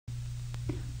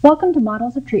Welcome to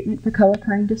Models of Treatment for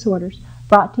Co-Occurring Disorders,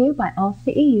 brought to you by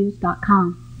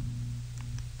allceus.com.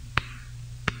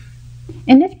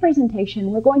 In this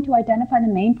presentation, we're going to identify the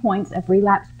main points of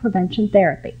relapse prevention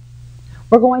therapy.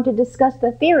 We're going to discuss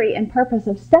the theory and purpose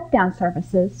of step-down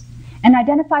services and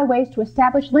identify ways to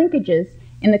establish linkages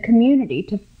in the community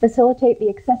to facilitate the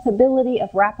accessibility of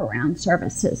wraparound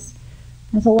services.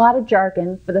 There's a lot of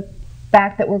jargon for the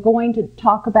fact that we're going to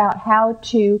talk about how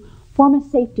to form a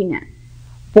safety net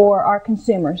for our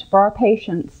consumers, for our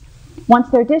patients, once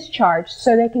they're discharged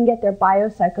so they can get their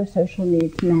biopsychosocial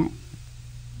needs met.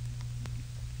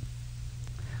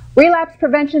 Relapse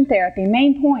prevention therapy,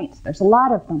 main points, there's a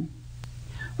lot of them.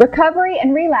 Recovery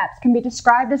and relapse can be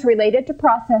described as related to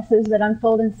processes that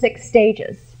unfold in 6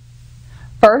 stages.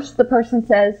 First, the person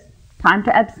says, time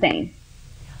to abstain.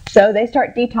 So they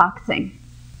start detoxing.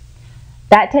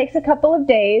 That takes a couple of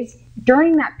days.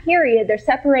 During that period, they're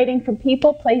separating from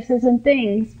people, places, and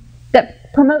things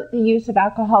that promote the use of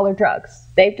alcohol or drugs.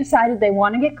 They've decided they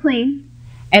want to get clean,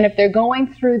 and if they're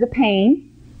going through the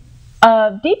pain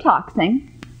of detoxing,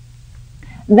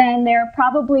 then they're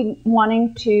probably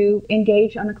wanting to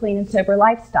engage on a clean and sober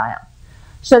lifestyle.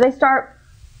 So they start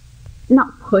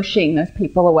not pushing those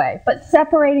people away, but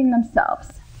separating themselves.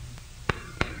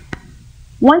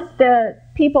 Once the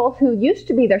people who used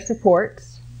to be their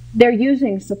supports, their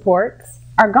using supports,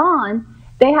 are gone,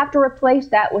 they have to replace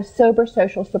that with sober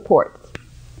social supports.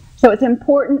 So it's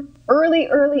important early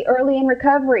in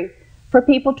recovery for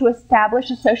people to establish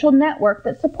a social network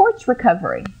that supports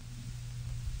recovery.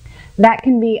 That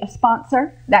can be a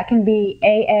sponsor, that can be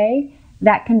AA,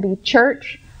 that can be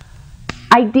church.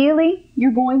 Ideally,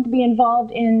 you're going to be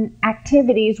involved in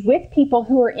activities with people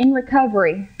who are in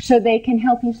recovery so they can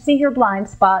help you see your blind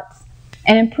spots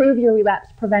and improve your relapse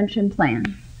prevention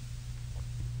plan.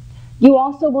 You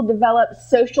also will develop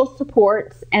social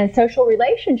supports and social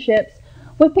relationships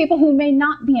with people who may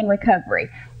not be in recovery,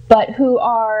 but who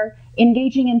are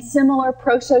engaging in similar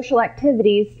pro-social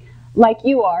activities like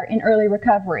you are in early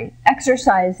recovery.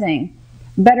 Exercising,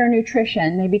 better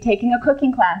nutrition, maybe taking a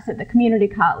cooking class at the community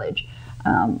college,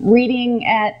 reading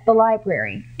at the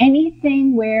library.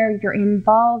 Anything where you're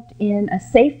involved in a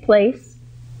safe place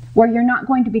where you're not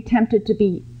going to be tempted to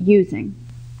be using.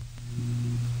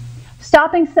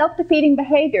 Stopping self-defeating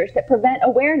behaviors that prevent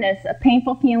awareness of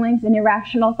painful feelings and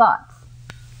irrational thoughts.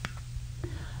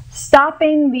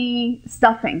 Stopping the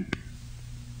stuffing.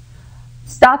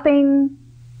 Stopping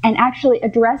and actually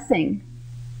addressing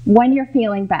when you're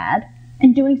feeling bad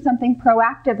and doing something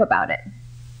proactive about it.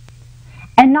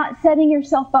 And not setting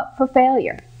yourself up for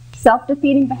failure.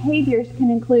 Self-defeating behaviors can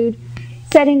include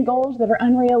setting goals that are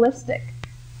unrealistic.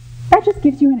 That just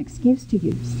gives you an excuse to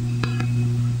use.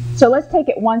 So let's take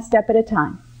it one step at a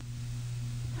time.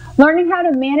 Learning how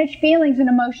to manage feelings and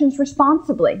emotions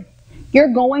responsibly.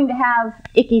 You're going to have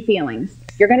icky feelings.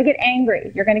 You're going to get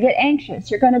angry. You're going to get anxious.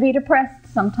 You're going to be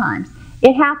depressed sometimes.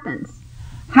 It happens.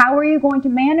 How are you going to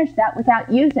manage that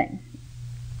without using?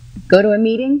 Go to a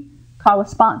meeting, call a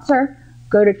sponsor,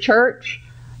 go to church,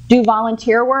 do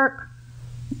volunteer work,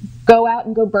 go out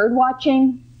and go bird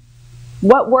watching.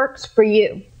 What works for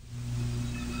you?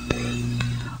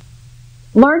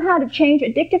 Learn how to change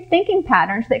addictive thinking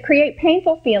patterns that create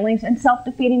painful feelings and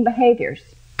self-defeating behaviors.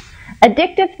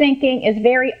 Addictive thinking is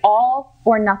very all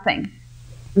or nothing,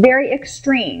 very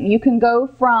extreme. You can go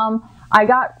from, I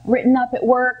got written up at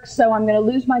work, so I'm going to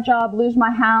lose my job, lose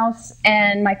my house,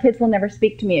 and my kids will never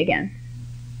speak to me again.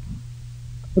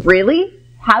 Really?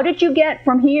 How did you get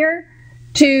from here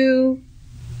to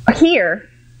here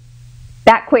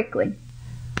that quickly?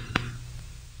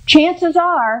 Chances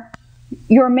are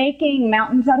you're making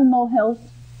mountains out of molehills.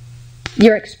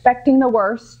 You're expecting the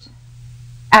worst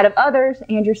out of others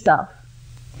and yourself.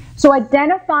 So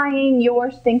identifying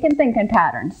your thinking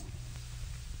patterns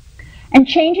and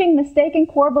changing mistaken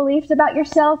core beliefs about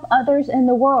yourself, others, and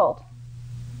the world.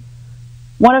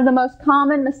 One of the most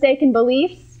common mistaken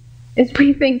beliefs is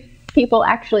we think people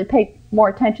actually pay more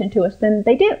attention to us than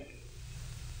they do.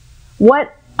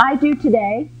 What I do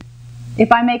today,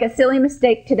 if I make a silly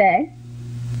mistake today,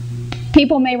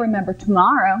 people may remember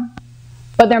tomorrow,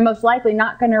 but they're most likely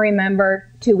not going to remember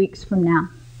 2 weeks from now.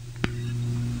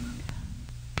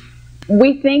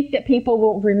 We think that people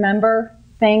will remember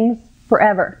things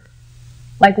forever,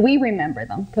 like we remember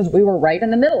them, because we were right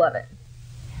in the middle of it.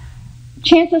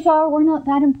 Chances are we're not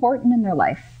that important in their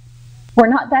life. We're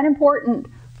not that important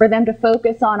for them to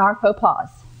focus on our faux pas.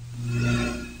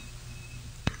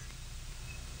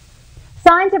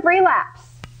 Signs of relapse.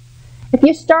 If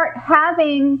you start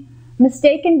having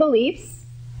mistaken beliefs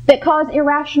that cause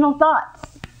irrational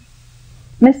thoughts,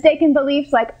 Mistaken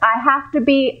beliefs like, I have to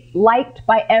be liked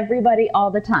by everybody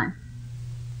all the time.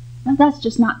 Well, that's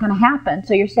just not going to happen,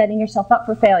 so you're setting yourself up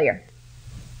for failure.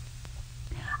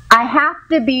 I have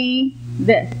to be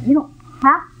this. You don't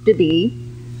have to be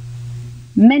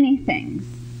many things.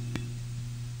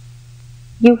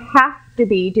 You have to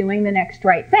be doing the next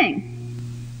right thing.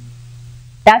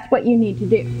 That's what you need to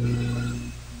do.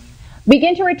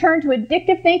 Begin to return to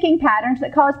addictive thinking patterns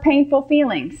that cause painful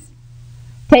feelings.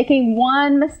 Taking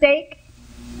one mistake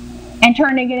and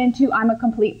turning it into, I'm a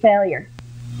complete failure.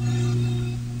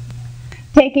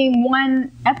 Taking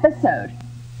one episode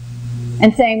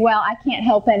and saying, well, I can't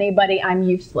help anybody, I'm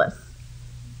useless.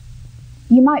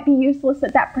 You might be useless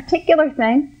at that particular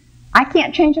thing. I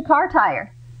can't change a car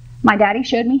tire. My daddy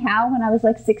showed me how when I was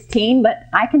like 16, but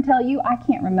I can tell you I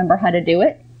can't remember how to do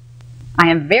it. I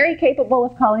am very capable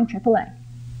of calling AAA.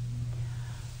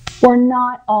 We're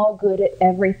not all good at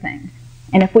everything.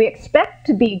 And if we expect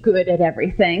to be good at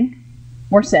everything,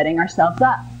 we're setting ourselves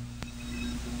up.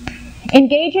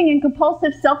 Engaging in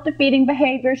compulsive self-defeating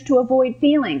behaviors to avoid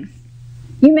feelings.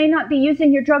 You may not be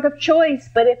using your drug of choice,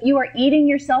 but if you are eating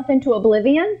yourself into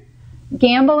oblivion,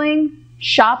 gambling,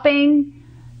 shopping,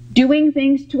 doing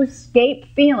things to escape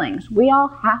feelings, we all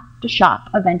have to shop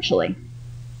eventually.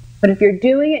 But if you're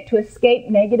doing it to escape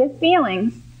negative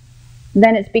feelings,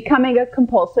 then it's becoming a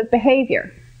compulsive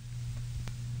behavior.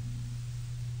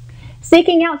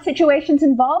 Seeking out situations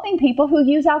involving people who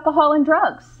use alcohol and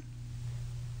drugs.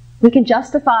 We can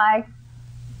justify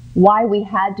why we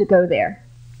had to go there.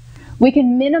 We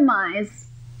can minimize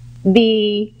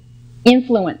the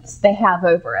influence they have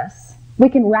over us. We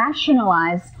can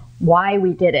rationalize why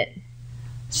we did it.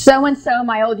 So-and-so,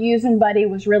 my old using buddy,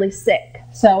 was really sick,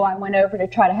 so I went over to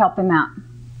try to help him out.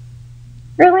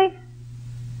 Really?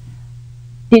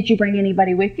 Did you bring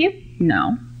anybody with you?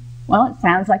 No. Well, it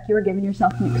sounds like you were giving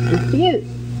yourself an excuse to use.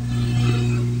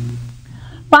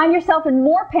 Find yourself in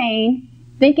more pain,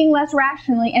 thinking less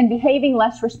rationally, and behaving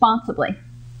less responsibly.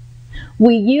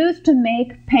 We use to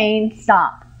make pain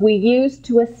stop. We use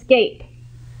to escape.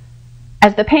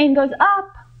 As the pain goes up,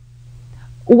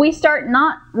 we start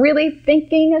not really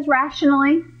thinking as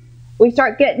rationally. We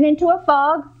start getting into a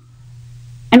fog,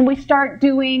 and we start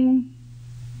doing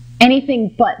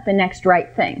anything but the next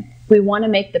right thing. We want to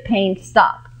make the pain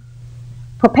stop.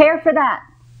 Prepare for that.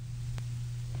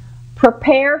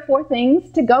 Prepare for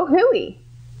things to go hooey.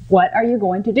 What are you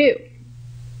going to do?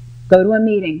 Go to a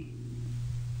meeting.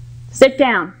 Sit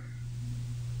down.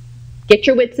 Get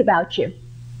your wits about you.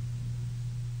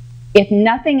 If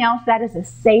nothing else, that is a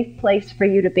safe place for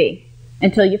you to be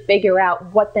until you figure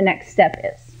out what the next step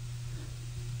is.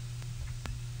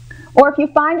 Or if you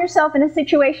find yourself in a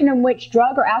situation in which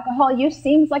drug or alcohol use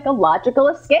seems like a logical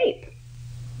escape.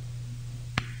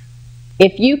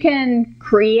 If you can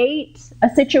create a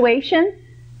situation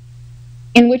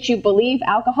in which you believe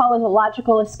alcohol is a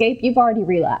logical escape, you've already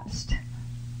relapsed.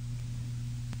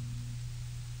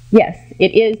 Yes,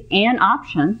 it is an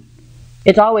option.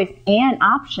 It's always an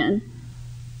option.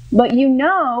 But you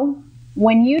know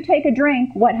when you take a drink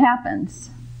what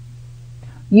happens.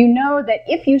 You know that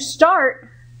if you start,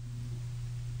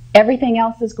 everything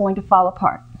else is going to fall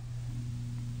apart.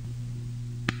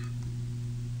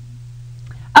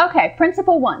 Okay,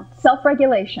 principle 1,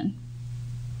 self-regulation.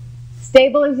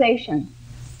 Stabilization.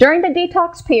 During the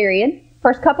detox period,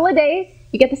 first couple of days,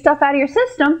 you get the stuff out of your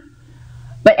system,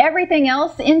 but everything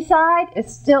else inside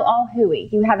is still all hooey.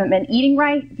 You haven't been eating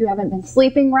right, you haven't been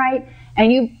sleeping right,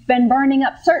 and you've been burning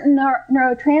up certain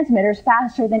neurotransmitters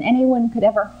faster than anyone could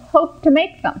ever hope to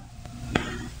make them.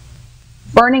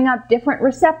 Burning up different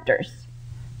receptors.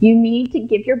 You need to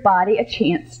give your body a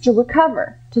chance to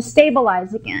recover, to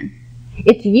stabilize again.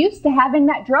 It's used to having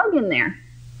that drug in there.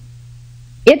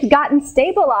 It's gotten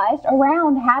stabilized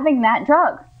around having that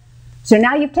drug. So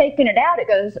now you've taken it out, it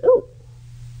goes, ooh,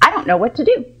 I don't know what to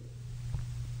do.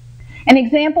 An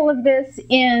example of this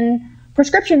in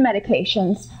prescription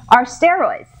medications are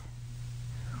steroids.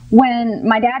 When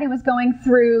my daddy was going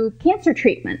through cancer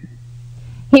treatment,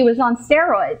 he was on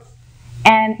steroids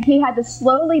and he had to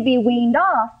slowly be weaned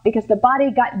off because the body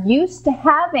got used to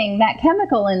having that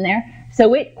chemical in there,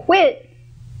 so it quit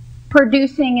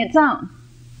producing its own.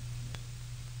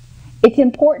 It's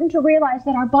important to realize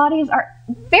that our bodies are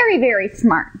very, very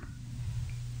smart.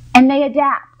 And they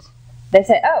adapt. They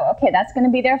say, oh, okay, that's going to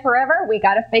be there forever. We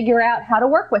got to figure out how to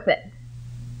work with it.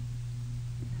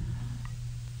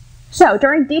 So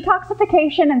during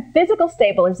detoxification and physical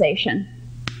stabilization,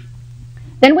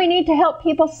 then we need to help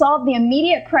people solve the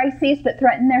immediate crises that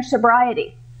threaten their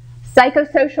sobriety.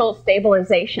 Psychosocial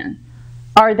stabilization.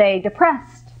 Are they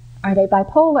depressed? Are they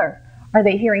bipolar? Are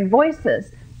they hearing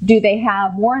voices? Do they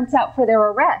have warrants out for their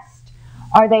arrest?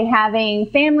 Are they having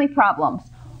family problems?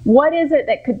 What is it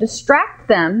that could distract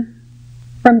them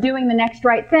from doing the next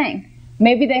right thing?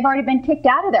 Maybe they've already been kicked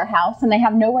out of their house and they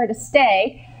have nowhere to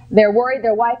stay. They're worried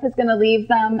their wife is going to leave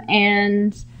them,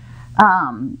 and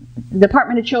the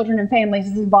Department of Children and Families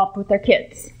is involved with their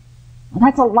kids. Well,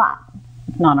 that's a lot.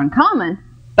 It's not uncommon,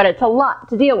 but it's a lot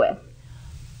to deal with.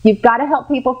 You've got to help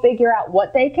people figure out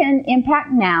what they can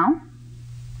impact now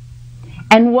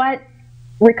and what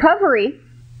recovery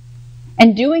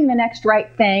and doing the next right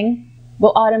thing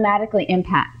will automatically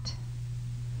impact.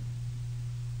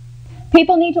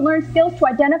 People need to learn skills to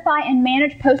identify and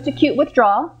manage post-acute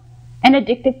withdrawal and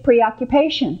addictive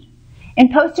preoccupation.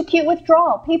 In post-acute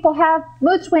withdrawal, people have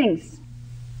mood swings.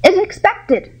 It's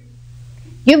expected.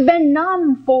 You've been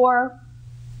numb for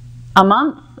a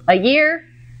month, a year,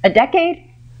 a decade.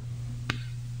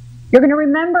 You're going to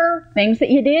remember things that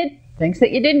you did, things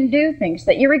that you didn't do, things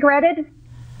that you regretted.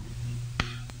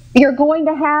 You're going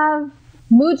to have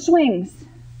mood swings.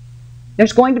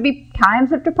 There's going to be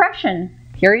times of depression,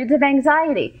 periods of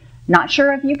anxiety. Not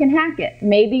sure if you can hack it.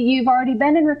 Maybe you've already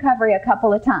been in recovery a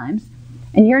couple of times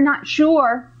and you're not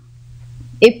sure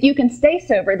if you can stay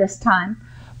sober this time,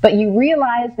 but you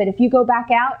realize that if you go back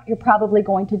out, you're probably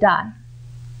going to die.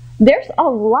 There's a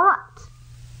lot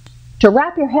to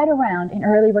wrap your head around in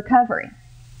early recovery.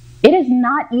 It is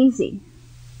not easy,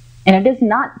 and it is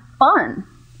not fun.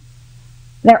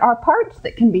 There are parts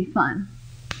that can be fun,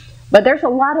 but there's a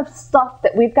lot of stuff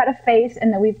that we've got to face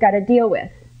and that we've got to deal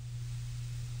with.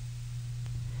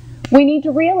 We need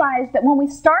to realize that when we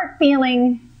start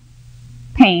feeling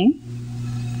pain,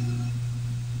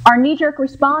 our knee-jerk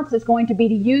response is going to be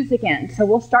to use again. So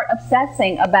we'll start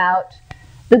obsessing about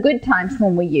the good times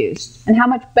when we used and how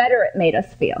much better it made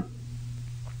us feel.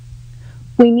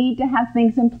 We need to have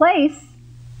things in place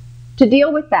to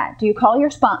deal with that. Do you call your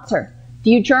sponsor?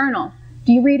 Do you journal?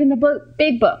 Do you read in the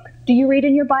big book? Do you read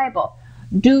in your Bible?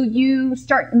 Do you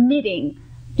start knitting?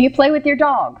 Do you play with your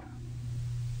dog?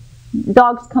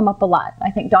 Dogs come up a lot.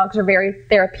 I think dogs are very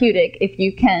therapeutic if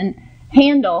you can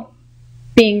handle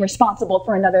being responsible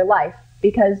for another life,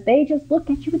 because they just look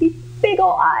at you with these big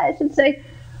old eyes and say,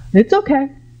 "It's okay.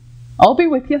 I'll be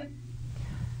with you."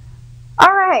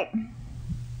 All right.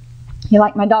 You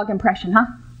like my dog impression, huh?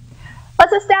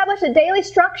 Let's establish a daily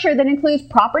structure that includes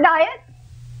proper diet.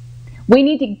 We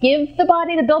need to give the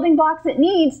body the building blocks it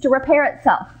needs to repair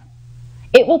itself.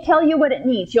 It will tell you what it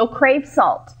needs. You'll crave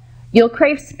salt. You'll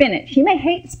crave spinach. You may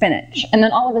hate spinach, and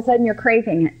then all of a sudden you're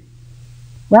craving it.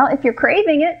 Well, if you're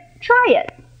craving it, try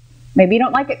it. Maybe you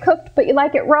don't like it cooked, but you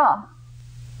like it raw.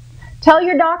 Tell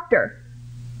your doctor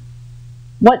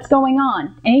what's going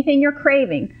on. Anything you're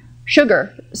craving,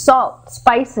 sugar, salt,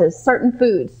 spices, certain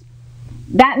foods.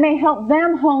 That may help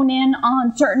them hone in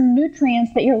on certain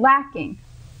nutrients that you're lacking.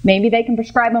 Maybe they can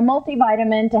prescribe a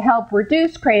multivitamin to help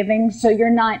reduce cravings so you're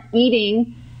not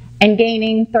eating and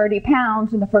gaining 30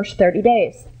 pounds in the first 30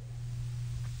 days.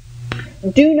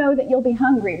 Do know that you'll be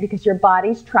hungry because your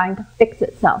body's trying to fix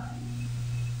itself.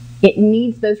 It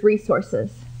needs those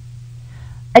resources.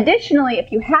 Additionally,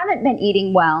 if you haven't been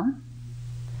eating well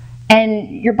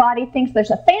and your body thinks there's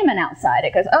a famine outside,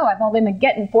 it goes, "Oh, I've only been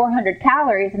getting 400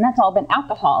 calories and that's all been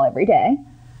alcohol every day.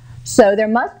 So there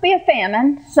must be a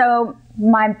famine, so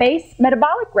my base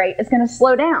metabolic rate is going to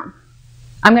slow down.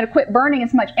 I'm going to quit burning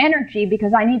as much energy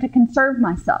because I need to conserve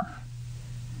myself."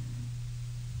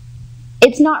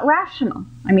 It's not rational.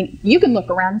 I mean, you can look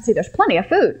around and see there's plenty of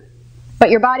food, but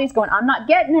your body's going, "I'm not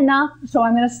getting enough, so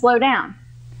I'm going to slow down."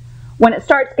 When it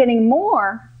starts getting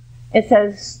more, it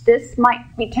says this might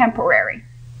be temporary.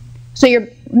 So your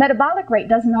metabolic rate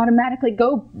doesn't automatically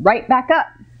go right back up.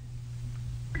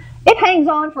 It hangs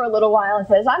on for a little while and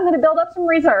says, "I'm going to build up some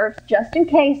reserves just in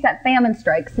case that famine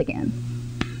strikes again."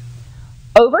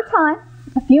 Over time,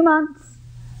 a few months,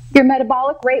 your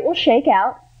metabolic rate will shake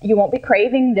out. You won't be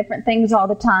craving different things all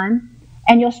the time,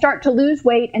 and you'll start to lose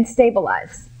weight and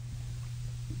stabilize.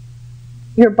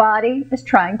 Your body is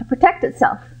trying to protect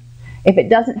itself. If it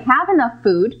doesn't have enough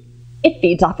food, it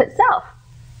feeds off itself.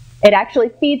 It actually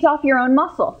feeds off your own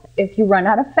muscle if you run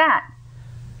out of fat.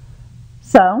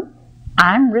 So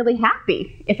I'm really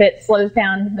happy if it slows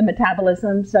down the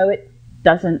metabolism so it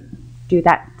doesn't do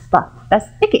that stuff. That's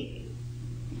icky.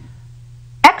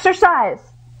 Exercise.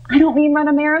 I don't mean run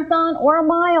a marathon or a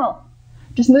mile.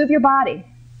 Just move your body.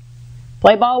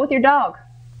 Play ball with your dog.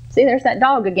 See, there's that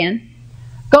dog again.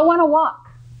 Go on a walk.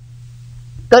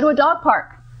 Go to a dog park.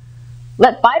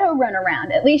 Let Fido run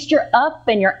around. At least you're up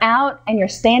and you're out and you're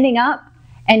standing up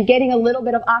and getting a little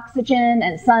bit of oxygen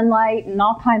and sunlight and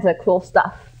all kinds of cool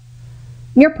stuff.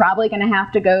 You're probably going to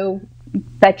have to go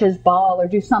fetch his ball or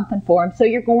do something for him, so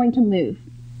you're going to move.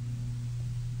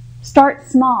 Start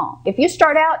small. If you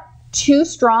start out too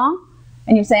strong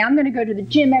and you say, I'm going to go to the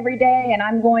gym every day and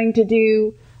I'm going to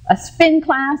do a spin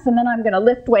class and then I'm going to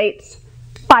lift weights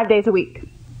 5 days a week,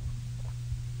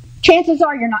 chances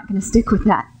are you're not going to stick with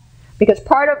that, because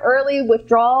part of early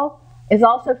withdrawal is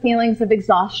also feelings of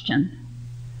exhaustion.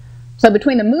 So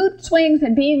between the mood swings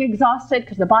and being exhausted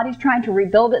because the body's trying to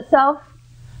rebuild itself,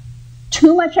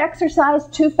 too much exercise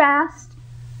too fast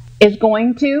is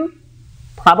going to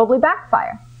probably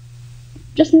backfire.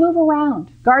 Just move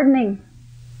around. Gardening,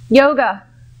 yoga,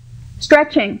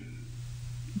 stretching,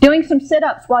 doing some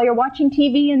sit-ups while you're watching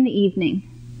TV in the evening.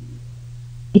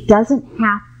 It doesn't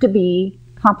have to be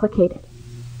complicated.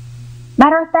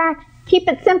 Matter of fact, keep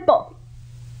it simple.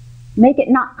 Make it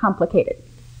not complicated.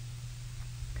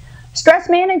 Stress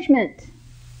management,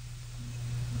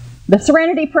 the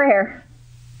Serenity Prayer,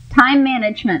 time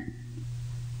management,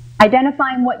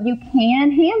 identifying what you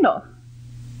can handle,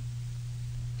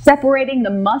 separating the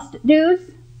must-dos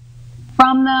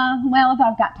from the, well, if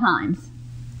I've got times.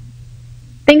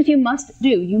 Things you must do.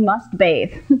 You must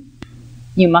bathe.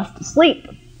 You must sleep.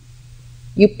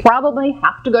 You probably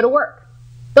have to go to work.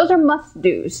 Those are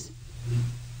must-dos.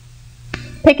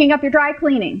 Picking up your dry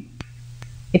cleaning.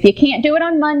 If you can't do it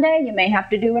on Monday, you may have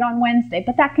to do it on Wednesday,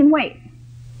 but that can wait.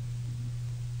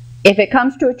 If it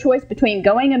comes to a choice between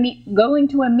going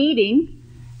to a meeting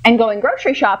and going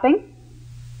grocery shopping,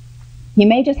 you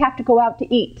may just have to go out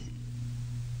to eat.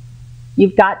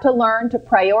 You've got to learn to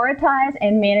prioritize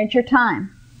and manage your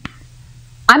time.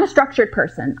 I'm a structured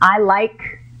person. I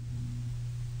like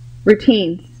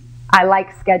routines. I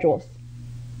like schedules.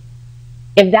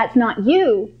 If that's not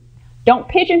you, don't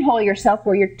pigeonhole yourself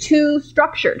where you're too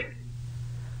structured.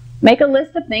 Make a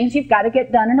list of things you've got to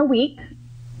get done in a week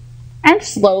and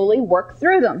slowly work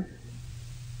through them.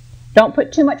 Don't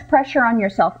put too much pressure on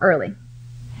yourself early.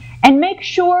 And make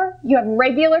sure you have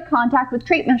regular contact with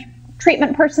treatment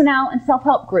personnel and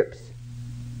self-help groups.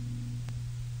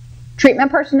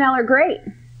 Treatment personnel are great,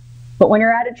 but when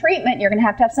you're out of treatment, you're going to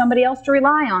have somebody else to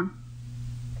rely on.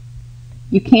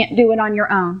 You can't do it on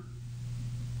your own.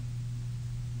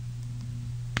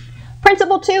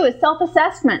 Principle 2 is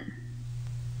self-assessment.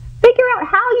 Figure out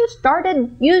how you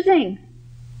started using.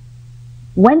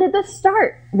 When did this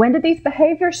start? When did these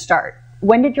behaviors start?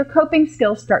 When did your coping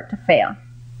skills start to fail?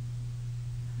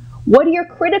 What are your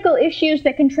critical issues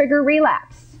that can trigger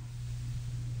relapse?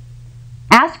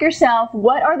 Ask yourself,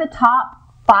 what are the top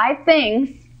 5 things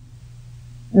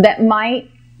that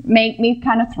might make me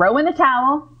kind of throw in the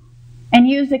towel and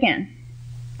use again?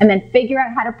 And then figure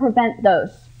out how to prevent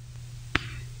those,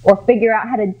 or figure out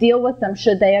how to deal with them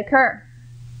should they occur.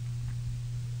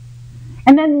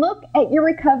 And then look at your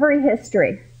recovery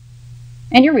history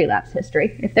and your relapse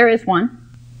history, if there is one.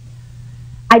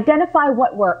 Identify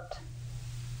what worked.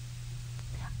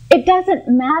 It doesn't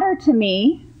matter to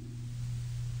me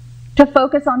to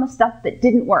focus on the stuff that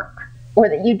didn't work or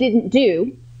that you didn't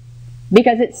do,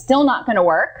 because it's still not going to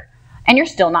work and you're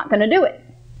still not going to do it.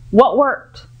 What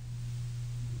worked?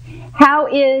 How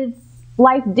is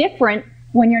life different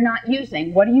when you're not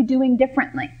using? What are you doing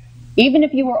differently? Even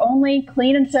if you were only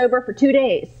clean and sober for 2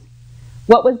 days,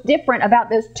 what was different about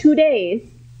those 2 days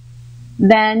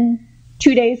than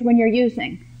 2 days when you're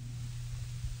using?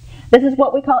 This is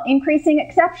what we call increasing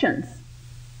exceptions.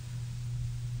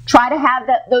 Try to have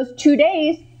those 2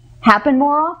 days happen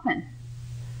more often.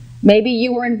 Maybe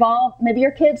you were involved, maybe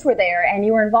your kids were there and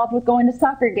you were involved with going to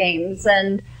soccer games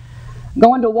and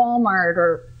going to Walmart,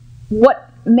 or what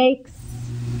makes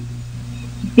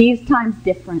these times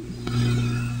different.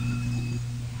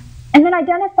 And then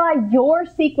identify your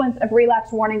sequence of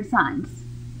relapse warning signs.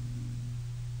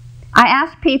 I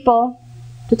ask people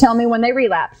to tell me when they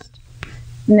relapsed,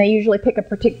 and they usually pick a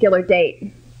particular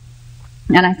date.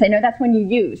 And I say, no, that's when you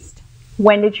used.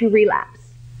 When did you relapse?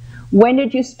 When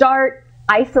did you start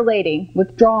isolating,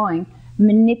 withdrawing,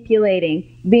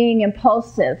 manipulating, being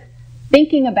impulsive,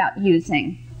 thinking about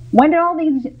using? When did all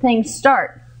these things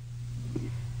start?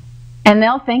 And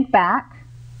they'll think back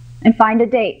and find a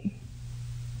date.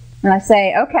 And I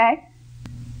say, okay,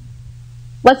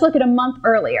 let's look at a month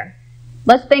earlier.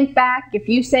 Let's think back. If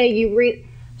you say you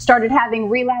started having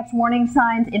relapse warning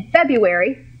signs in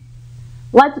February,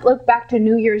 let's look back to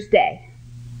New Year's Day.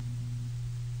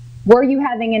 Were you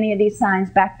having any of these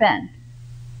signs back then?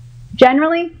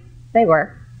 Generally, they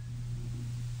were.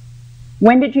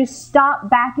 When did you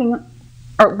stop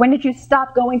when did you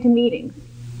stop going to meetings?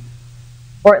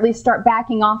 Or at least start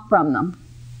backing off from them?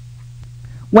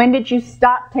 When did you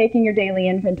stop taking your daily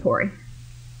inventory?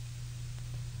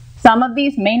 Some of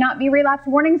these may not be relapse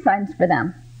warning signs for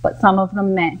them. but some of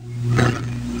them may.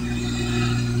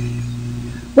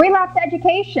 Relapse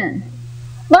education.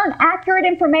 Learn accurate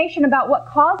information about what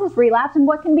causes relapse and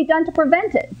what can be done to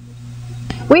prevent it.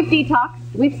 We've detoxed,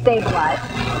 we've stabilized,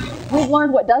 we've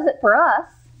learned what does it for us,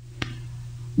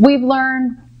 we've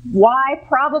learned why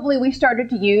probably we started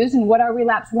to use and what our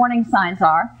relapse warning signs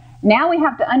are. Now we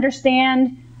have to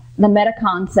understand the meta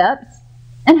concepts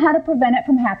and how to prevent it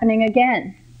from happening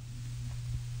again.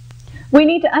 We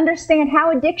need to understand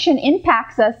how addiction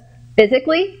impacts us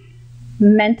physically,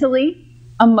 mentally,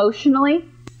 emotionally,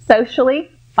 socially,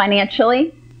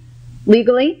 financially,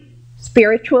 legally,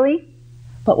 spiritually,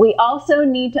 but we also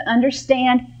need to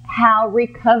understand how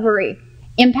recovery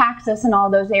impacts us in all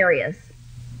those areas.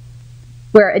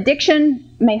 Where addiction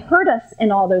may hurt us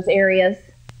in all those areas,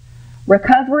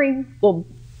 recovery will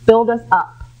build us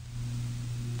up.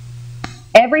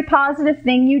 Every positive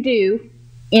thing you do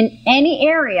in any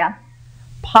area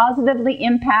positively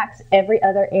impacts every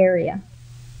other area.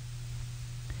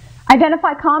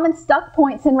 Identify common stuck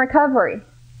points in recovery.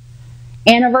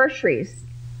 Anniversaries.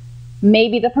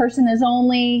 Maybe the person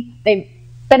they've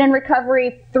been in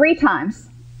recovery 3 times.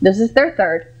 This is their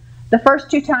 3rd. The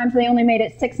first 2 times they only made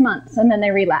it 6 months and then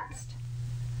they relapsed.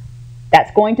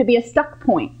 That's going to be a stuck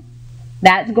point.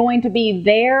 That's going to be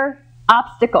their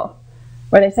obstacle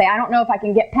where they say, I don't know if I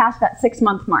can get past that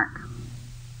 6-month mark.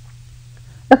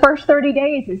 The first 30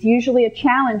 days is usually a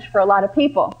challenge for a lot of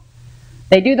people.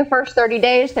 They do the first 30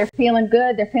 days, they're feeling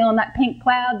good, they're feeling that pink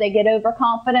cloud, they get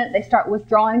overconfident, they start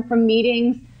withdrawing from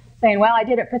meetings, saying, well, I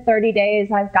did it for 30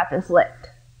 days, I've got this licked.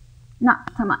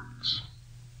 Not so much.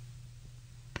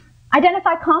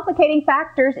 Identify complicating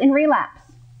factors in relapse.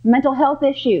 Mental health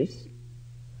issues.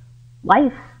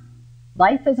 Life.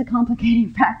 Life is a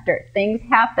complicating factor. Things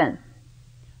happen.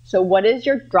 So what is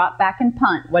your drop back and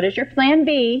punt? What is your plan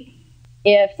B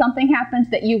if something happens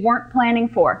that you weren't planning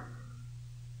for?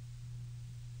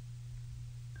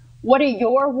 What are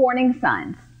your warning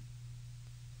signs?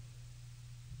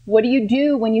 What do you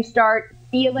do when you start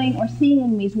feeling or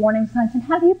seeing these warning signs, and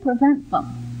how do you prevent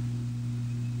them?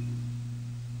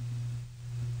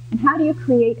 And how do you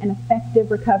create an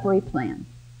effective recovery plan?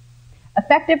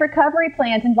 Effective recovery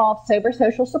plans involve sober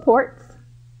social supports.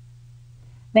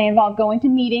 They involve going to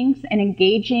meetings and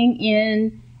engaging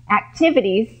in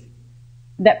activities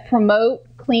that promote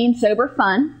clean, sober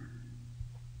fun.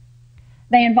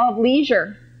 They involve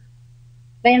leisure.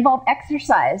 They involve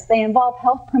exercise. They involve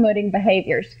health-promoting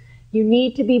behaviors. You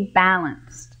need to be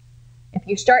balanced. If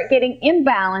you start getting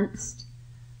imbalanced,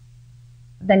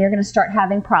 then you're going to start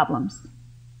having problems.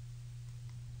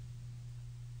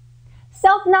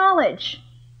 Self-knowledge.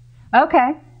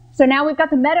 Okay, so now we've got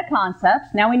the meta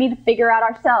concepts. Now we need to figure out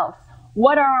ourselves.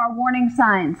 What are our warning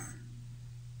signs?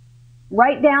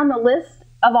 Write down the list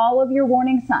of all of your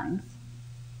warning signs.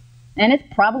 And it's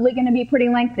probably going to be pretty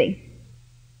lengthy.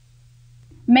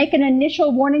 Make an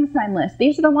initial warning sign list.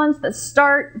 These are the ones that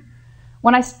start,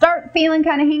 when I start feeling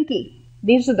kind of hinky,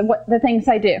 these are the things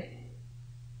I do.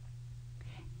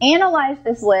 Analyze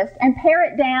this list and pare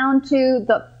it down to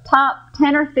the top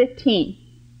 10 or 15.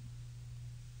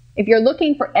 If you're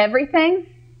looking for everything,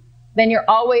 then you're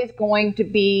always going to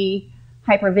be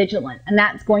hypervigilant, and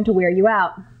that's going to wear you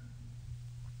out.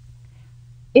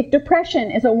 If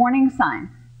depression is a warning sign,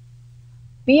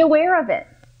 be aware of it.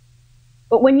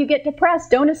 But when you get depressed,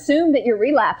 don't assume that you're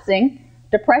relapsing.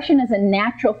 Depression is a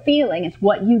natural feeling. It's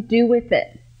what you do with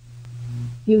it.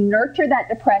 If you nurture that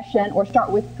depression or start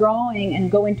withdrawing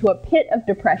and go into a pit of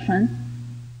depression,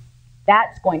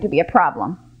 that's going to be a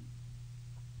problem.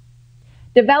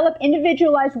 Develop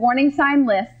individualized warning sign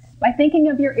lists by thinking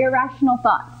of your irrational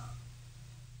thoughts.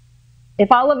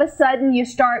 If all of a sudden you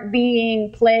start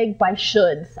being plagued by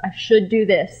shoulds, I should do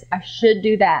this, I should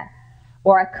do that,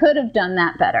 or I could have done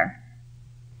that better.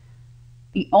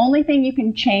 The only thing you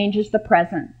can change is the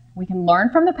present. We can learn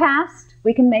from the past,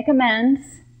 we can make amends,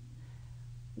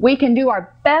 we can do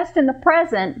our best in the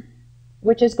present,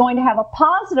 which is going to have a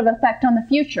positive effect on the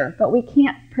future, but we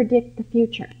can't predict the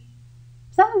future.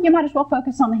 So you might as well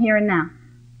focus on the here and now.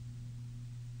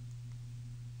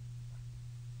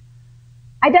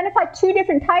 Identify 2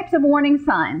 different types of warning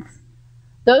signs.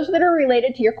 Those that are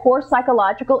related to your core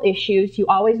psychological issues. You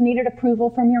always needed approval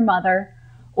from your mother,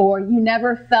 or you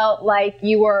never felt like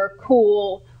you were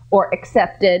cool or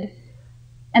accepted.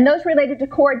 And those related to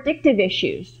core addictive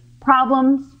issues,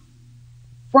 problems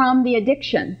from the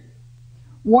addiction.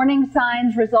 Warning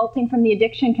signs resulting from the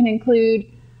addiction can include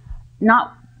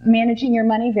not managing your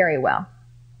money very well,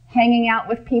 hanging out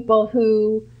with people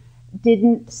who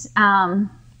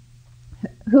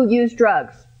who used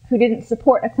drugs, who didn't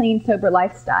support a clean, sober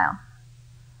lifestyle,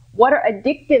 What are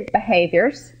addictive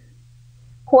behaviors?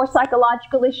 Core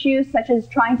psychological issues such as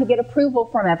trying to get approval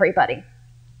from everybody.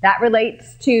 That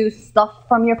relates to stuff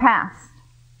from your past.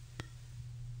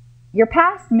 Your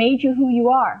past made you who you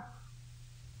are.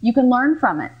 You can learn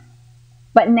from it.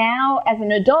 But now, as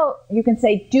an adult, you can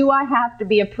say, do I have to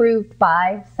be approved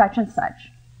by such and such?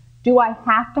 Do I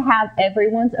have to have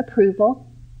everyone's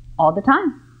approval all the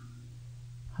time?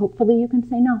 Hopefully you can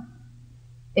say no.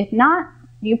 If not,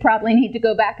 you probably need to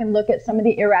go back and look at some of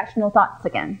the irrational thoughts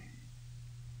again.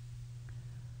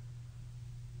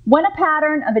 When a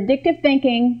pattern of addictive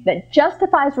thinking that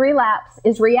justifies relapse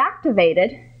is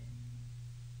reactivated,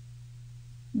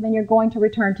 then you're going to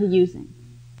return to using.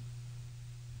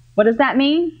 What does that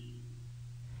mean?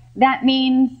 That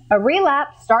means a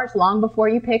relapse starts long before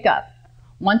you pick up.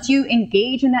 Once you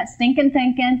engage in that stinking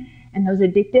thinking and those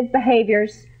addictive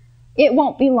behaviors, it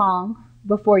won't be long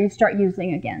before you start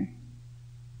using again.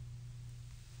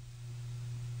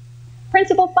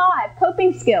 Principle 5,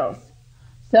 coping skills.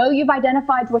 So you've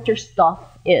identified what your stuff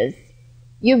is.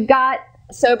 You've got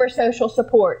sober social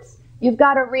supports. You've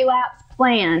got a relapse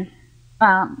plan,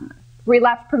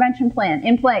 relapse prevention plan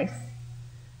in place.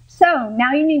 So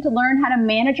now you need to learn how to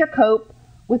manage or cope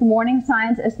with warning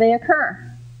signs as they occur.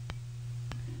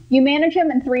 You manage them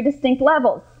in 3 distinct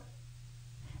levels.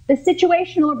 The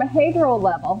situational or behavioral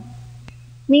level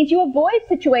means you avoid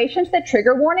situations that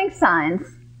trigger warning signs.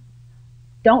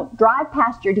 Don't drive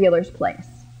past your dealer's place.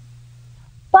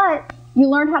 But you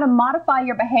learn how to modify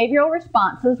your behavioral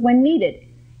responses when needed.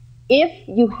 If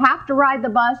you have to ride the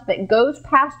bus that goes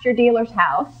past your dealer's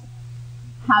house,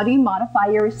 how do you modify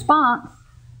your response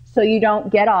so you don't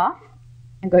get off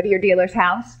and go to your dealer's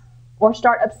house or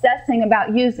start obsessing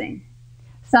about using?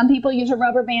 Some people use a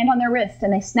rubber band on their wrist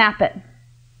and they snap it.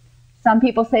 Some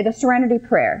people say the serenity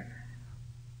prayer.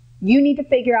 You need to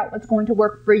figure out what's going to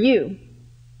work for you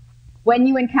when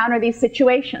you encounter these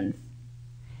situations.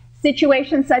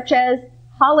 Situations such as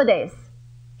holidays,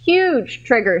 huge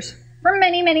triggers for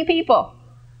many, many people.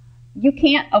 You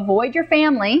can't avoid your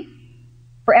family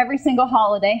for every single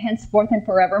holiday, henceforth and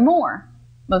forevermore,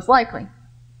 most likely.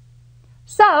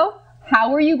 So,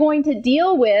 how are you going to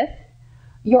deal with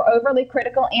your overly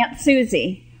critical Aunt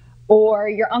Susie or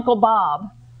your Uncle Bob,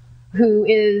 who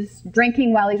is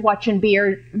drinking while he's watching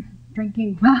beer,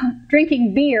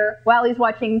 drinking beer while he's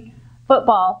watching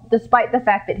football, despite the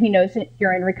fact that he knows that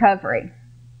you're in recovery?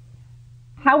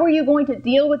 How are you going to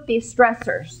deal with these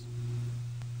stressors?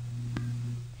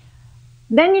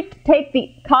 Then you take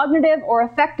the cognitive or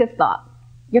affective thought,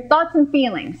 your thoughts and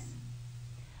feelings.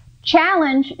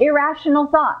 Challenge irrational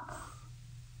thoughts.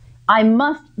 I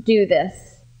must do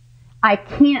this. I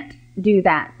can't do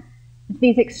that. It's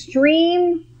these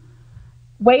extreme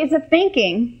ways of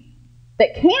thinking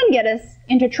that can get us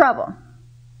into trouble.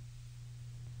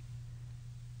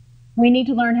 We need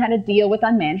to learn how to deal with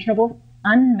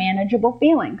unmanageable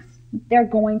feelings. They're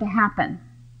going to happen.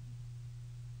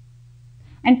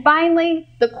 And finally,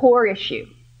 the core issue.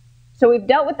 So we've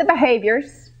dealt with the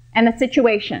behaviors and the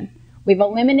situation. We've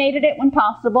eliminated it when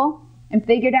possible and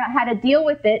figured out how to deal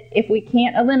with it if we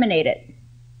can't eliminate it.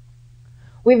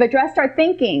 We've addressed our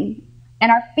thinking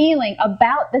and our feeling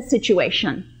about the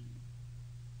situation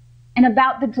and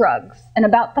about the drugs and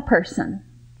about the person.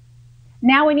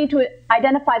 Now we need to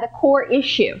identify the core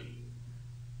issue.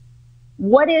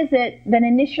 What is it that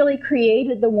initially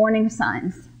created the warning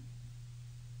signs?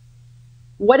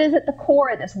 What is at the core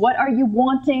of this? What are you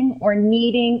wanting or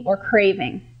needing or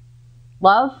craving?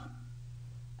 Love?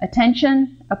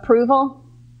 Attention? Approval?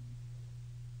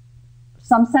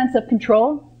 Some sense of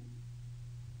control?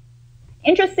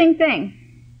 Interesting thing.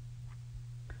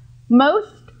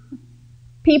 Most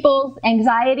people's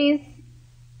anxieties,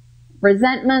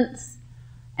 resentments,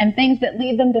 and things that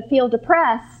lead them to feel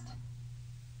depressed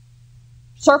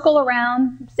circle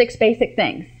around 6 basic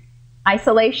things: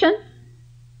 isolation,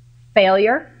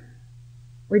 failure,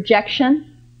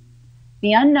 rejection,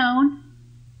 the unknown,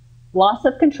 loss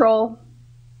of control,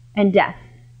 and death.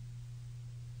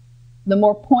 The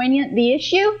more poignant the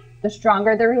issue, the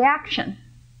stronger the reaction.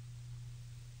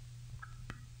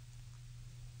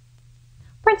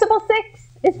 Principle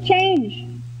 6 is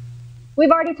change. We've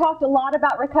already talked a lot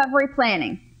about recovery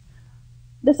planning.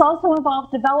 This also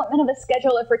involves development of a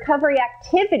schedule of recovery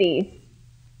activities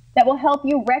that will help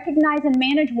you recognize and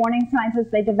manage warning signs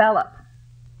as they develop.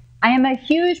 I am a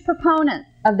huge proponent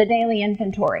of the daily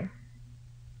inventory.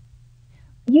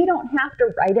 You don't have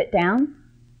to write it down.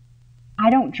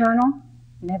 I don't journal,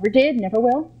 never did, never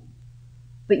will.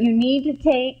 But you need to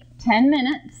take 10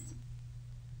 minutes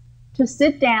to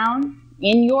sit down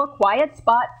in your quiet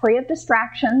spot, free of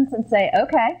distractions, and say,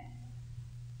 okay,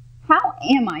 How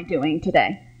am I doing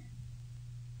today?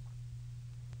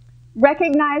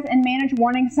 Recognize and manage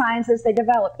warning signs as they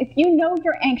develop. If you know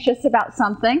you're anxious about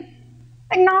something,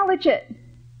 acknowledge it.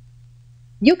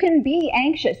 You can be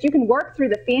anxious. You can work through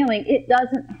the feeling. It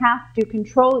doesn't have to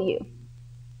control you.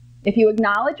 If you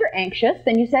acknowledge you're anxious,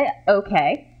 then you say,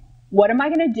 okay, what am I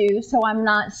going to do so I'm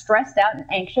not stressed out and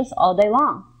anxious all day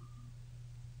long?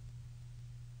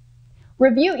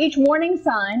 Review each warning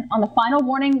sign on the final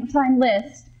warning sign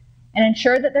list and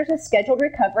ensure that there's a scheduled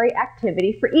recovery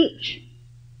activity for each.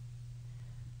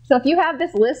 So if you have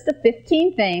this list of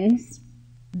 15 things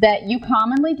that you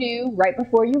commonly do right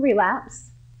before you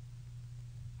relapse,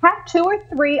 have 2 or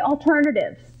 3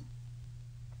 alternatives.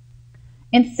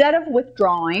 Instead of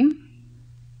withdrawing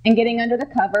and getting under the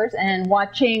covers and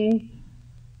watching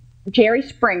Jerry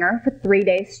Springer for 3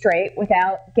 days straight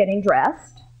without getting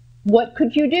dressed, what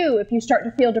could you do if you start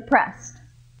to feel depressed?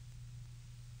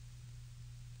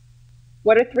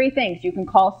 What are 3 things? You can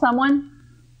call someone.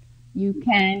 You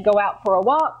can go out for a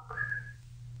walk.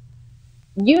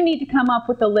 You need to come up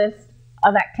with a list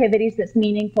of activities that's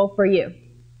meaningful for you.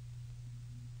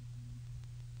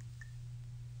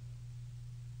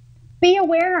 Be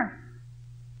aware.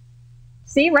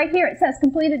 See, right here it says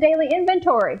complete a daily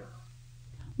inventory.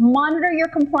 Monitor your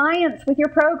compliance with your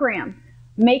program.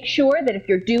 Make sure that if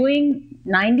you're doing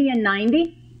 90 and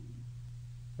 90,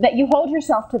 that you hold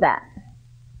yourself to that.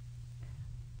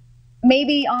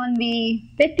 Maybe on the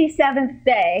 57th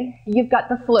day, you've got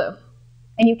the flu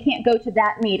and you can't go to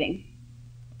that meeting.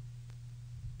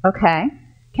 Okay.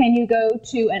 Can you go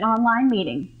to an online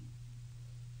meeting?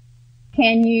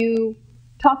 Can you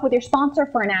talk with your sponsor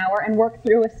for an hour and work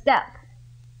through a step?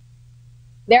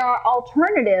 There are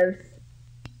alternatives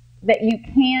that you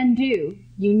can do.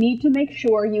 You need to make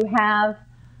sure you have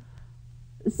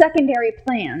secondary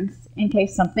plans in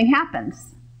case something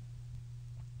happens.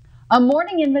 A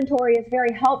morning inventory is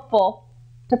very helpful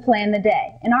to plan the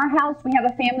day. In our house, we have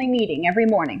a family meeting every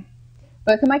morning.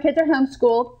 Both of my kids are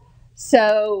homeschooled,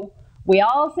 so we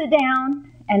all sit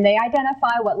down and they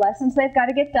identify what lessons they've got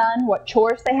to get done, what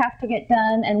chores they have to get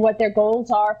done, and what their goals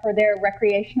are for their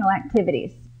recreational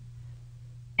activities.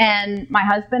 And my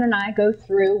husband and I go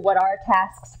through what our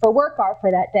tasks for work are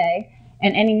for that day,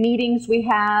 and any meetings we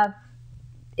have,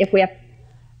 if we have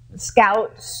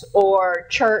scouts or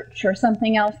church or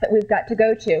something else that we've got to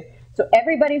go to. So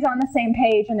everybody's on the same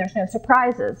page and there's no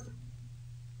surprises.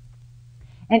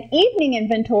 An evening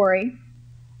inventory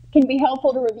can be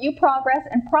helpful to review progress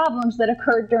and problems that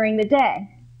occurred during the day.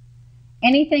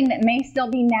 Anything that may still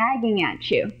be nagging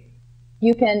at you,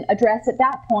 you can address at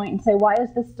that point and say, why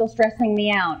is this still stressing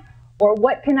me out? Or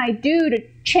what can I do to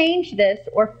change this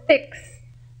or fix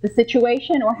the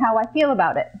situation or how I feel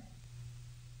about it?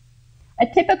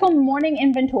 A typical morning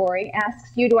inventory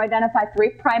asks you to identify 3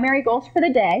 primary goals for the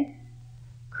day,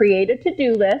 create a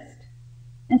to-do list,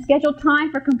 and schedule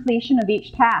time for completion of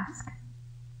each task.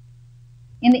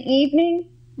 In the evening,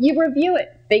 you review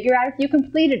it, figure out if you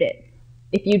completed it.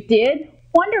 If you did,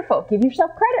 wonderful, give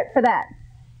yourself credit for that.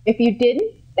 If you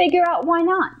didn't, figure out why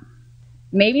not.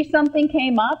 Maybe something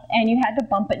came up and you had to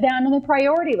bump it down on the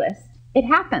priority list. It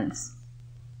happens.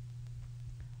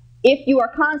 If you are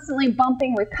constantly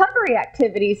bumping recovery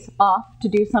activities off to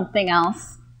do something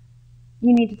else,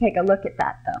 you need to take a look at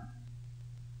that though.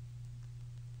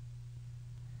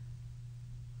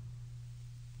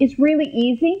 It's really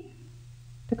easy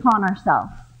to con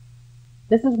ourselves.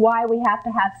 This is why we have to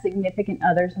have significant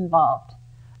others involved.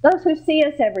 Those who see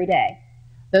us every day,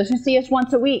 those who see us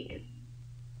once a week,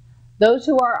 those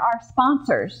who are our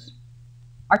sponsors,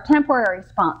 our temporary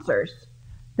sponsors,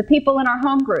 the people in our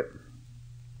home group.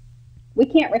 We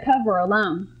can't recover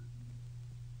alone.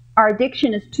 Our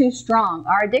addiction is too strong.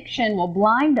 Our addiction will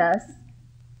blind us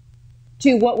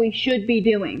to what we should be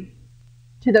doing,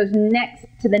 to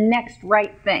the next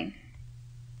right thing.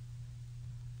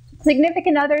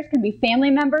 Significant others can be family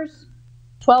members,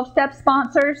 12-step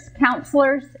sponsors,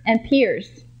 counselors, and peers.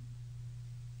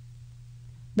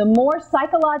 The more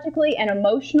psychologically and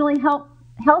emotionally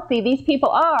healthy these people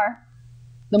are,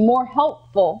 the more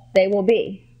helpful they will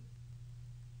be.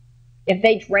 If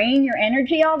they drain your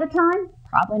energy all the time,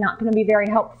 probably not going to be very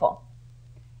helpful.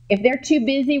 If they're too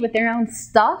busy with their own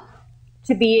stuff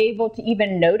to be able to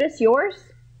even notice yours,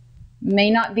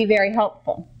 may not be very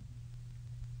helpful.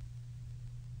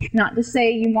 Not to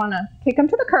say you want to kick them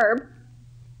to the curb,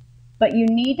 but you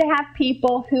need to have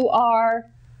people who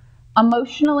are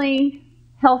emotionally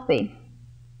healthy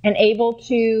and able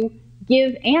to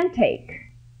give and take,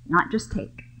 not just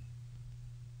take.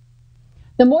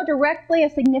 The more directly a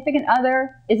significant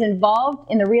other is involved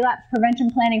in the relapse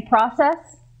prevention planning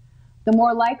process, the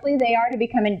more likely they are to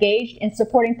become engaged in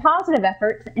supporting positive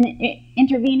efforts and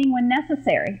intervening when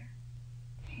necessary.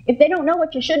 If they don't know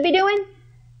what you should be doing,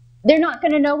 they're not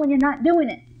going to know when you're not doing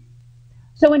it.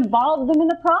 So involve them in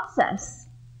the process.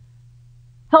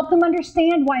 Help them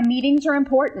understand why meetings are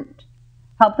important.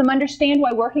 Help them understand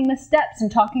why working the steps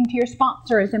and talking to your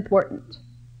sponsor is important.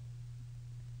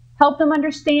 Help them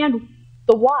understand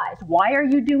the whys. Why are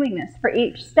you doing this for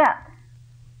each step?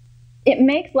 It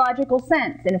makes logical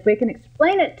sense, and if we can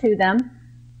explain it to them,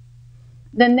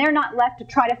 then they're not left to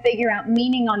try to figure out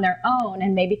meaning on their own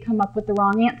and maybe come up with the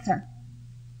wrong answer.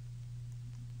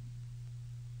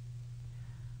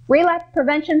 Relapse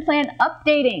prevention plan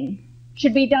updating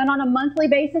should be done on a monthly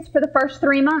basis for the first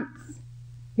 3 months.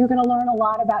 You're going to learn a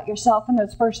lot about yourself in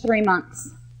those first 3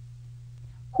 months.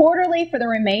 Quarterly for the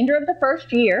remainder of the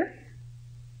first year,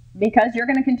 because you're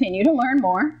going to continue to learn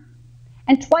more,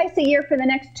 and twice a year for the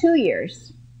next 2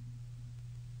 years.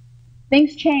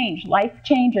 Things change, life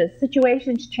changes,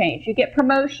 situations change. You get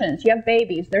promotions, you have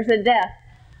babies, there's a death,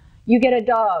 you get a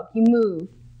dog, you move.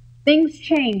 Things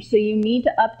change, so you need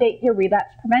to update your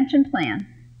relapse prevention plan.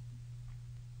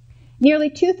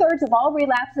 Nearly 2/3 of all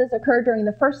relapses occur during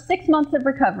the first 6 months of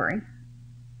recovery.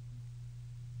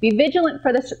 Be vigilant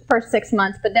for the first 6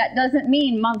 months, but that doesn't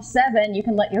mean month 7 you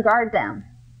can let your guard down.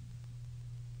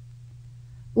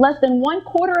 Less than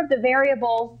 1/4 of the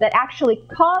variables that actually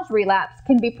cause relapse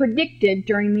can be predicted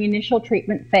during the initial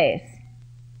treatment phase.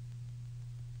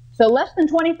 So less than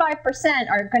 25%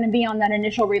 are going to be on that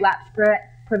initial relapse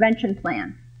prevention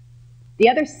plan. The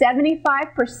other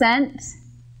 75%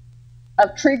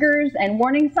 of triggers and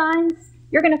warning signs,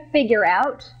 you're going to figure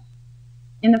out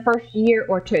in the first year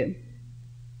or 2.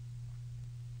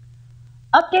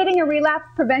 Updating a relapse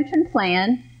prevention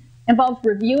plan involves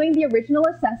reviewing the original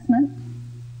assessment,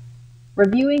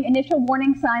 reviewing initial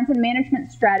warning signs and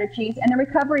management strategies, and the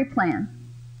recovery plan,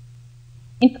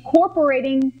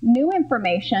 incorporating new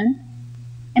information,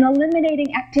 and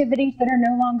eliminating activities that are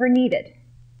no longer needed.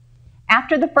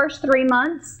 After the first 3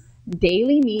 months,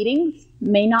 daily meetings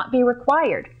may not be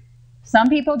required. Some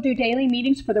people do daily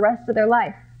meetings for the rest of their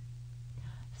life.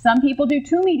 Some people do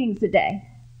 2 meetings a day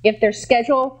if their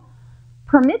schedule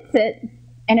permits it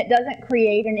and it doesn't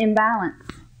create an imbalance.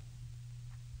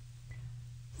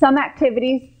 Some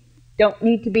activities don't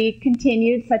need to be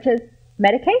continued, such as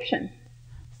medication.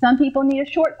 Some people need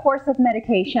a short course of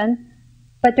medication,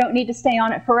 but don't need to stay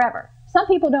on it forever. Some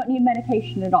people don't need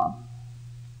medication at all.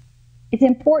 It's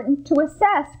important to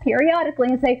assess periodically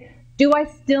and say, do I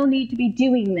still need to be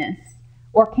doing this?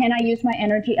 Or can I use my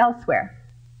energy elsewhere?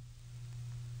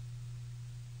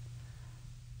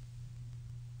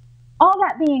 All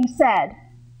that being said,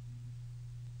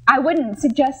 I wouldn't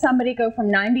suggest somebody go from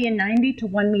 90 and 90 to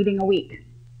 1 meeting a week.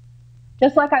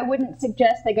 Just like I wouldn't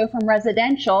suggest they go from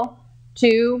residential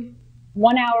to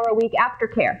 1 hour a week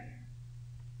aftercare.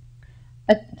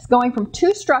 It's going from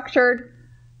too structured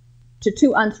to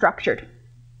too unstructured.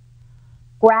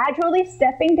 Gradually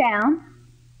stepping down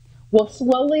will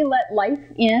slowly let life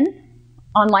in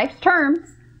on life's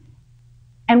terms,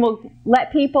 and will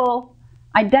let people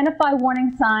identify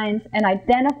warning signs and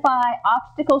identify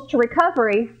obstacles to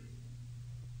recovery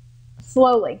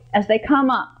slowly as they come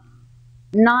up.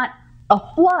 Not a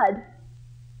flood,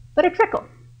 but a trickle.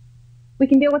 We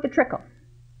can deal with the trickle.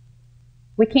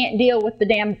 We can't deal with the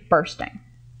dam bursting.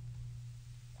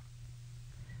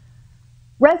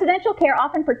 Residential care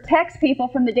often protects people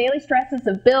from the daily stresses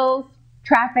of bills,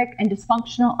 traffic, and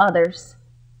dysfunctional others.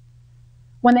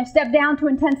 When they step down to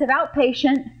intensive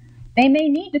outpatient, they may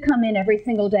need to come in every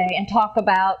single day and talk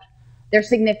about their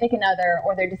significant other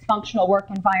or their dysfunctional work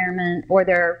environment or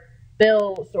their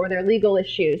bills or their legal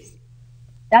issues.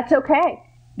 That's okay.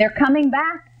 They're coming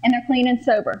back and they're clean and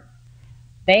sober.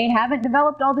 They haven't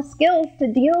developed all the skills to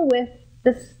deal with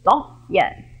this stuff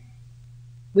yet.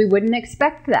 We wouldn't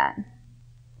expect that.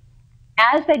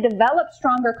 As they develop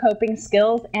stronger coping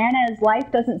skills and as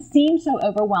life doesn't seem so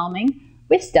overwhelming,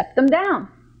 we step them down,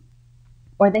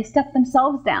 or they step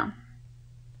themselves down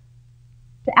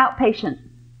to outpatient,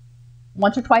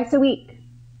 1 or 2 a week.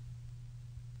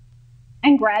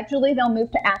 And gradually they'll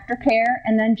move to aftercare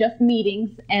and then just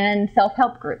meetings and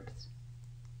self-help groups.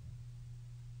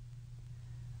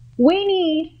 We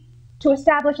need to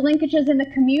establish linkages in the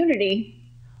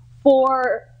community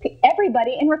for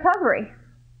everybody in recovery.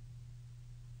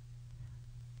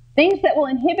 Things that will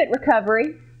inhibit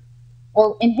recovery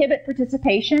or inhibit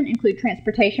participation include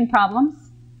transportation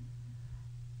problems,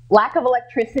 lack of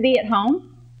electricity at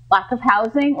home, lack of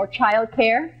housing or child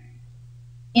care,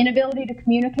 inability to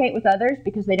communicate with others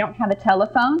because they don't have a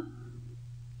telephone,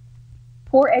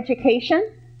 poor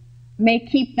education, may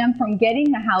keep them from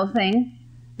getting the housing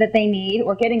that they need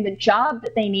or getting the job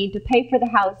that they need to pay for the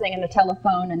housing and the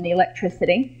telephone and the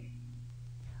electricity.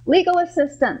 Legal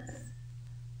assistance.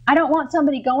 I don't want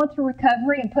somebody going through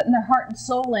recovery and putting their heart and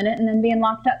soul in it and then being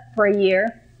locked up for a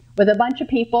year with a bunch of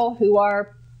people who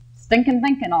are stinking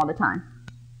thinking all the time.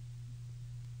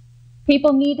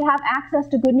 People need to have access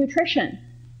to good nutrition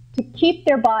to keep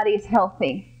their bodies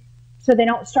healthy so they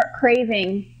don't start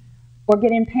craving or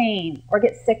get in pain or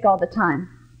get sick all the time.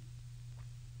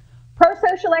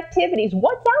 Pro-social activities.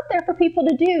 What's out there for people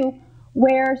to do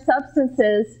where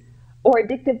substances or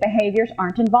addictive behaviors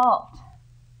aren't involved?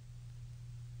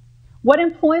 What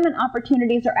employment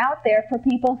opportunities are out there for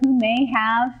people who may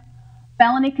have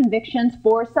felony convictions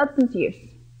for substance use?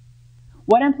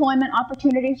 What employment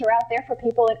opportunities are out there for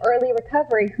people in early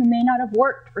recovery who may not have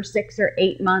worked for 6 or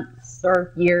 8 months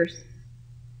or years?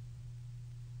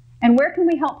 And where can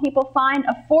we help people find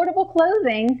affordable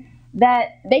clothing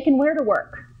that they can wear to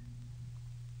work?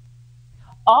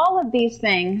 All of these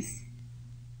things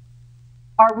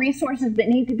are resources that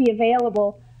need to be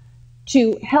available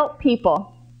to help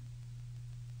people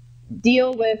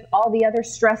deal with all the other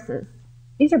stresses.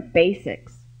 These are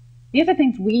basics. These are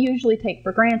things we usually take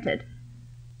for granted.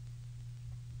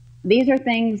 These are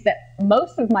things that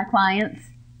most of my clients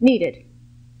needed.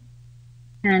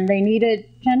 And they needed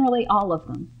generally all of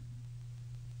them.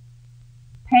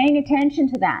 Paying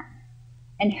attention to that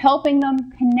and helping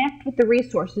them connect with the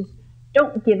resources.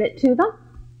 Don't give it to them.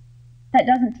 That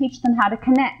doesn't teach them how to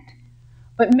connect.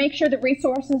 But make sure that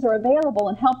resources are available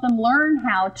and help them learn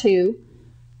how to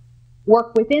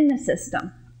work within the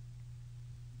system.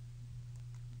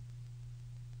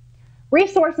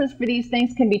 Resources for these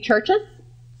things can be churches.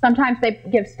 Sometimes they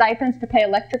give stipends to pay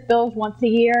electric bills once a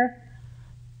year.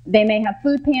 They may have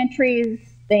food pantries.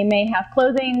 They may have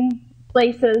clothing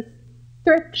places,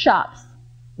 thrift shops,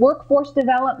 workforce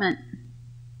development.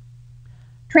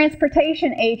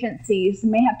 Transportation agencies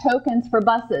may have tokens for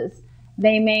buses.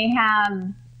 They may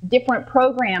have different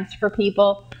programs for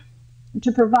people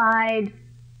to provide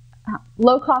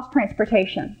low-cost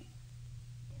transportation.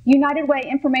 United Way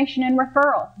Information and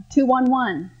Referral,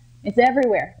 211. It's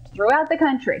everywhere. It's throughout the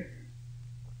country.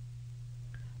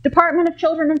 Department of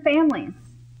Children and Families.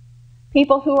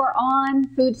 People who are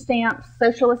on food stamps,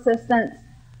 social assistance,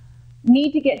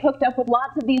 need to get hooked up with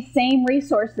lots of these same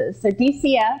resources. So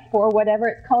DCF, or whatever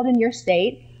it's called in your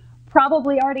state,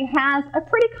 probably already has a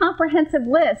pretty comprehensive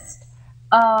list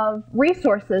of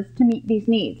resources to meet these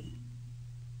needs.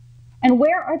 And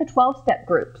where are the 12-step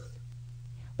groups?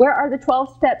 Where are the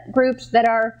 12-step groups that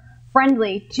are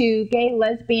friendly to gay,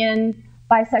 lesbian,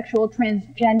 bisexual,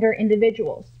 transgender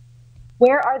individuals?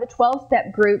 Where are the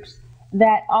 12-step groups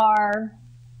that are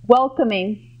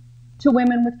welcoming to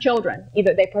women with children?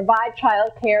 Either they provide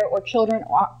child care or children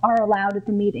are allowed at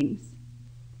the meetings.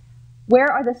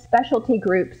 Where are the specialty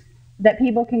groups that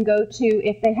people can go to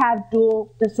if they have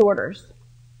dual disorders?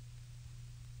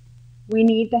 We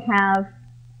need to have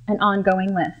an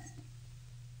ongoing list.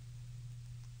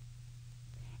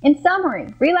 In summary,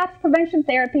 relapse prevention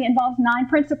therapy involves 9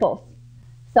 principles: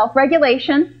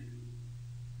 self-regulation,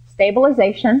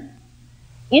 stabilization,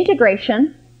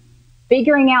 integration,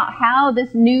 figuring out how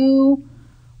this new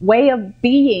way of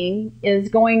being is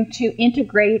going to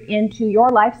integrate into your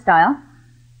lifestyle,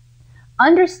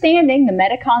 understanding the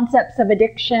meta concepts of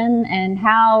addiction and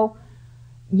how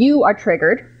you are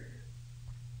triggered,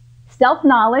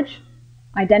 self-knowledge,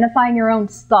 identifying your own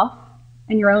stuff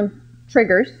and your own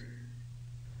triggers,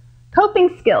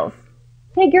 coping skills,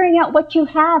 figuring out what you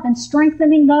have and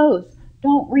strengthening those.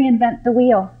 Don't reinvent the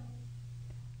wheel.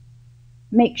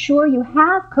 Make sure you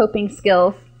have coping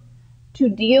skills to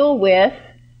deal with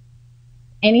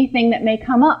anything that may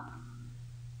come up.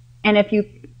 And if you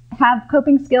have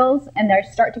coping skills and they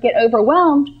start to get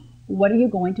overwhelmed, what are you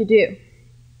going to do?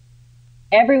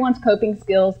 Everyone's coping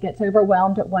skills gets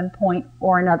overwhelmed at one point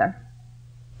or another.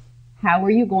 How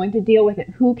are you going to deal with it?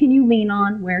 Who can you lean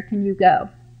on? Where can you go?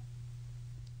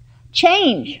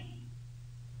 Change.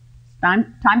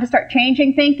 It's time to start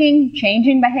changing thinking,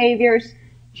 changing behaviors,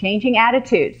 changing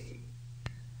attitudes.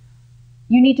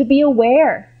 You need to be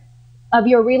aware of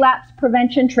your relapse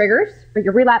prevention triggers, or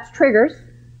your relapse triggers,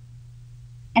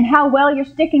 and how well you're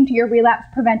sticking to your relapse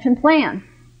prevention plan.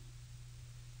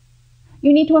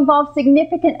 You need to involve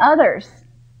significant others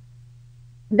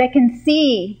that can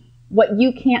see what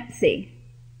you can't see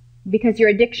because your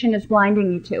addiction is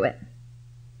blinding you to it.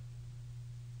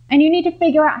 And you need to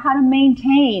figure out how to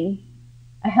maintain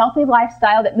a healthy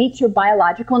lifestyle that meets your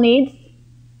biological needs,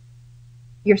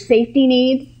 your safety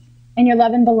needs, and your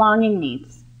love and belonging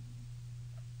needs.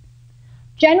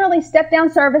 Generally, step-down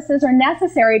services are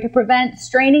necessary to prevent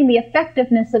straining the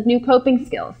effectiveness of new coping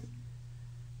skills.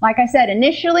 Like I said,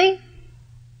 initially,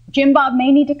 Jim Bob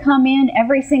may need to come in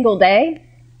every single day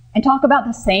and talk about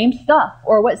the same stuff,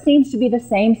 or what seems to be the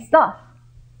same stuff,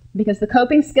 because the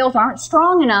coping skills aren't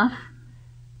strong enough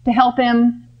to help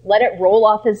him let it roll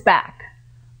off his back,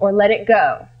 or let it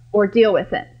go, or deal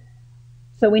with it.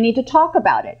 So we need to talk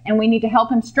about it, and we need to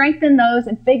help him strengthen those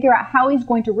and figure out how he's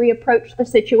going to reapproach the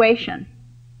situation.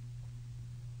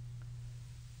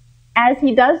 As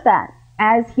he does that,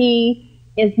 as he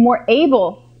is more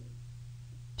able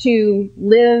to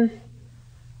live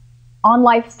on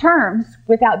life's terms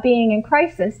without being in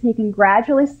crisis, he can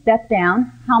gradually step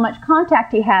down how much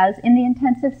contact he has in the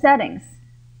intensive settings.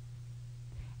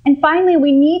 And finally,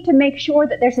 we need to make sure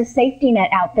that there's a safety net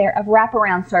out there of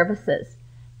wraparound services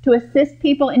to assist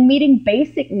people in meeting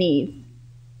basic needs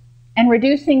and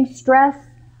reducing stress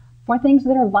for things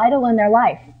that are vital in their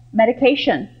life.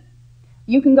 Medication.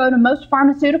 You can go to most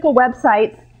pharmaceutical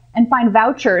websites and find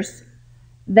vouchers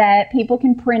that people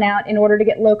can print out in order to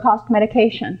get low-cost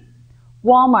medication.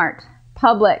 Walmart,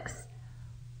 Publix.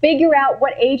 Figure out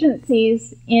what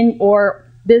agencies or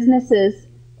businesses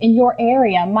in your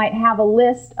area might have a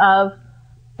list of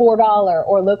 $4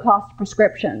 or low-cost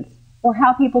prescriptions, or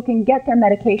how people can get their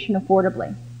medication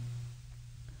affordably.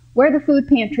 Where the food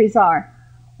pantries are,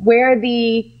 where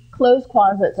the clothes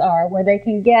closets are, where they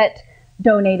can get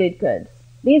donated goods.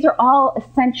 These are all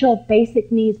essential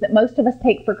basic needs that most of us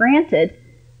take for granted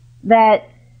that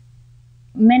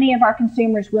many of our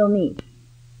consumers will need.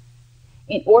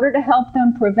 In order to help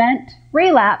them prevent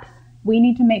relapse, we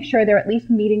need to make sure they're at least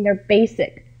meeting their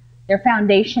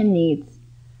foundation needs,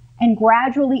 and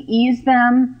gradually ease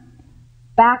them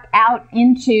back out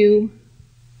into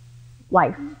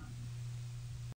life.